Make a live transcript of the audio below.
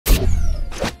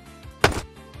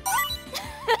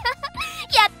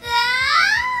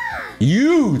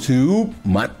YouTube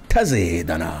Mataze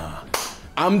Dana.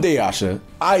 I'm Dayasha.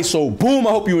 Alright, so boom, I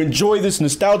hope you enjoy this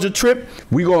nostalgia trip.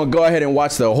 We're gonna go ahead and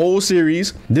watch the whole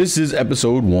series. This is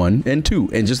episode 1 and 2.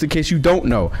 And just in case you don't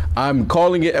know, I'm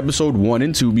calling it episode 1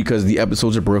 and 2 because the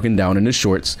episodes are broken down into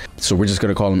shorts. So we're just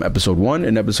gonna call them episode 1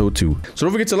 and episode 2. So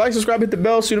don't forget to like, subscribe, hit the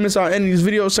bell so you don't miss out on any of these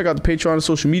videos. Check out the Patreon and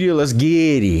social media. Let's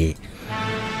get it.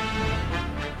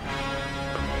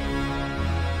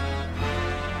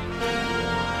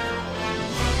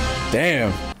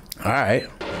 Damn. Alright.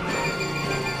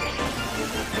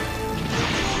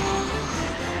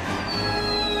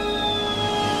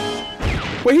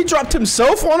 Wait, he dropped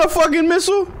himself on a fucking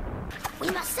missile? We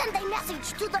must send a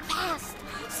message to the past.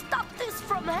 Stop this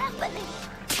from happening.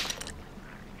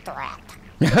 Threat.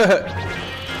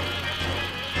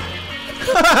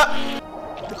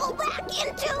 Go back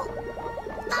into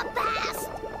the past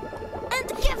and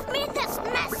give me this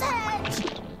message.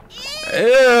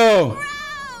 Ew.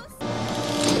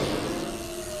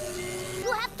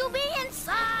 You have to be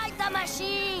inside the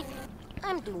machine.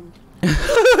 I'm doomed.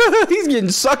 He's getting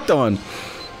sucked on.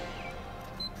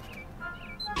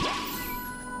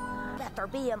 Better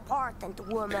be important,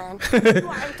 woman. You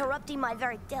are interrupting my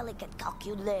very delicate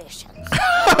calculations.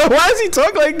 Why does he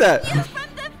talk like that? You're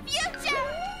from the future.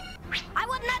 I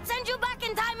would not send you back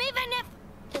in time even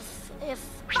if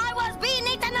I was being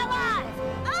eaten alive.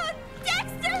 Oh,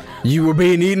 Dexter! You were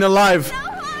being eaten alive. So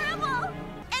horrible.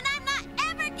 And I'm not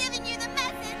ever giving you the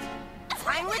message.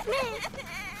 Fine with me.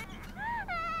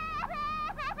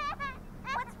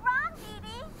 What's wrong,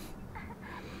 DeeDee?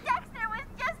 Dexter was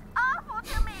just awful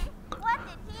to me. What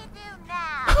did he do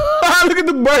now? Look at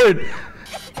the bird.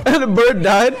 And the bird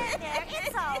died.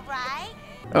 It's all right.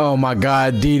 Oh my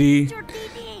God, DeeDee.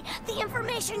 DeeDee, the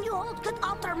information you hold could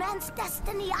alter man's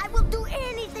destiny. I will do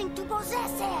anything to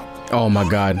possess it. Oh my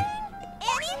God.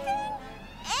 Anything?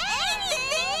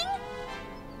 Anything?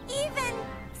 Even...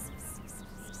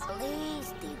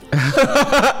 Please, DeeDee.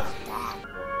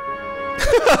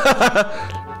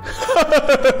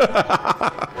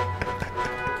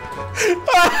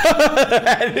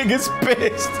 That nigga's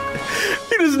pissed.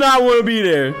 He does not want to be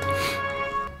there.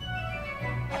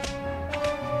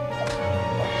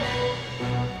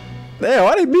 Damn,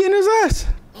 why they beating his ass?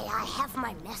 May I have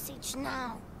my message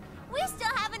now? We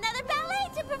still have another ballet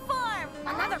to perform.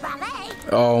 Another ballet?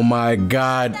 Oh my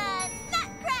God. The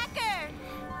Nutcracker.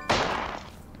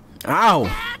 Ow.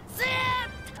 That's it.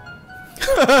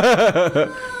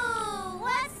 Ooh,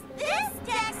 what's this,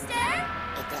 Dexter?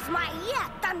 It is my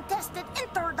yet untested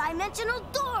interdimensional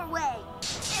doorway.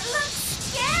 It looks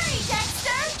scary,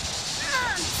 Dexter.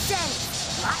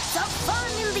 Nonsense. Lots of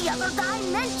fun in the other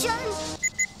dimension.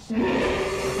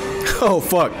 Oh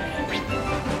fuck.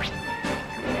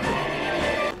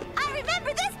 I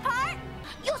remember this part.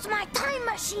 Use my time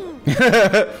machine.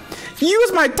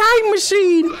 Use my time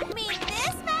machine. Mean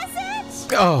this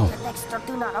message? Oh. Dexter,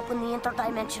 do not open the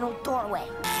interdimensional doorway.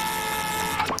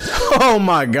 Oh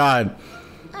my God.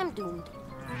 I'm doomed.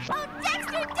 Oh,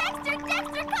 Dexter, come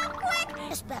quick!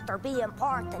 This better be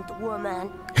important, woman.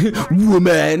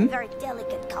 Woman. Very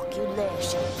delicate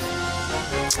calculation.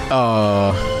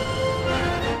 Uh.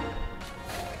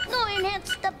 No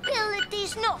enhanced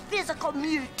abilities, no physical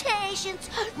mutations,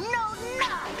 no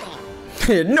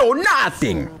nothing. No,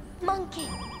 nothing. Monkey,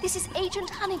 this is Agent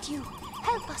Honeydew.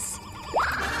 Help us.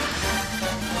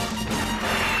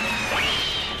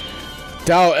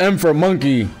 Dial M for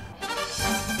monkey.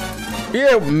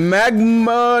 Yeah,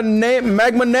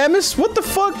 Magnanimous? What the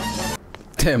fuck?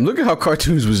 Damn, look at how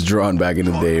cartoons was drawn back in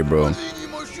the day, bro.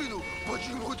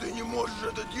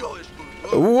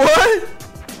 What?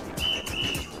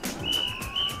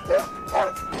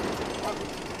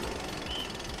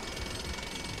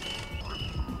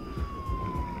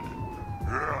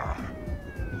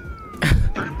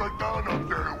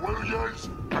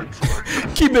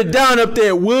 Keep it down up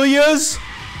there, will yas?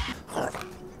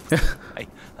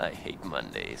 I hate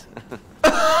Mondays.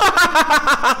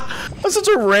 That's such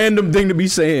a random thing to be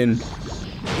saying.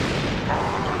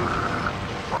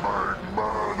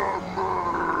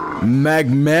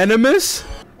 Magnanimous?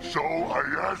 So I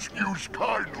ask yous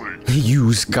kindly.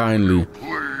 Use kindly.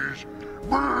 Please be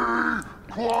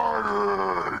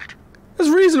quiet. That's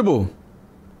reasonable.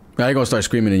 Now you're gonna start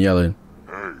screaming and yelling.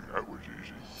 Hey, that was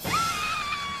easy.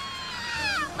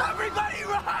 Everybody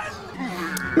run!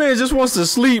 Man just wants to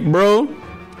sleep, bro.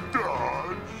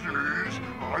 Jeez,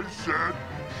 I said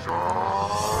shut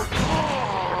up.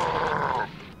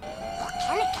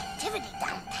 Volcanic activity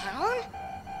downtown?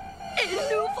 A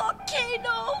new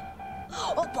volcano!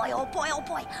 Oh boy, oh boy, oh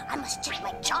boy. I must check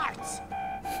my charts.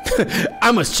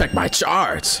 I must check my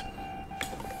charts.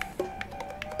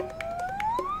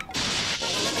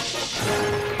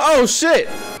 Oh shit!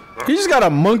 He just got a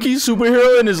monkey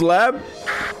superhero in his lab.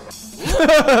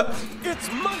 It's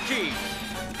Monkey!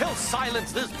 He'll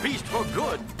silence this beast for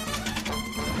good.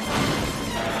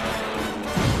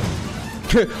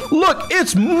 Look,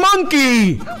 it's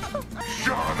Monkey!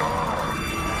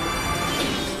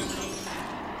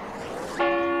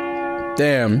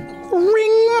 Damn.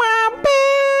 Ring my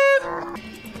bell.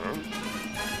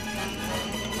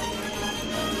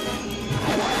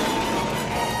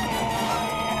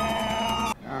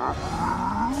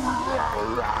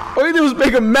 All he did was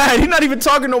make him mad. He's not even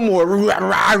talking no more.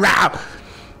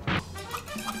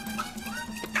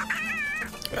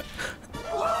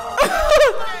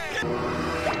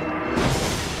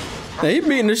 Hey, he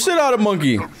beating the shit out of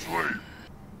Monkey. I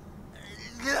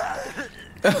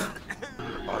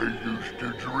used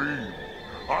to dream.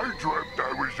 I dreamt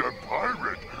I was a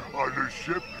pirate on a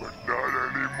ship, but not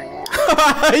anymore.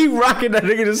 He rocking that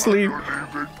nigga to sleep.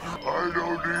 I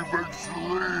don't even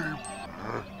sleep.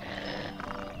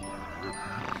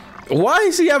 Why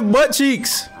does he have butt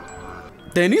cheeks?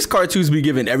 Damn, these cartoons be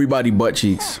giving everybody butt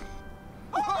cheeks.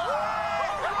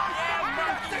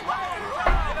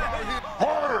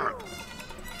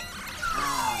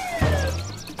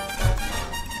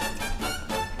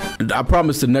 I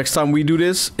promise the next time we do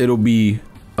this, it'll be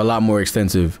a lot more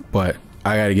extensive, but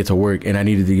I gotta get to work and I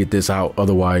needed to get this out.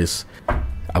 Otherwise,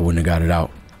 I wouldn't have got it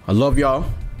out. I love y'all.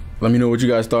 Let me know what you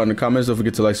guys thought in the comments. Don't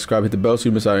forget to like, subscribe, hit the bell so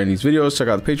you miss out on any of these videos. Check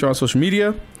out the Patreon, social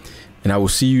media, and I will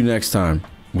see you next time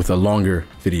with a longer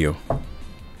video.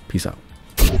 Peace out.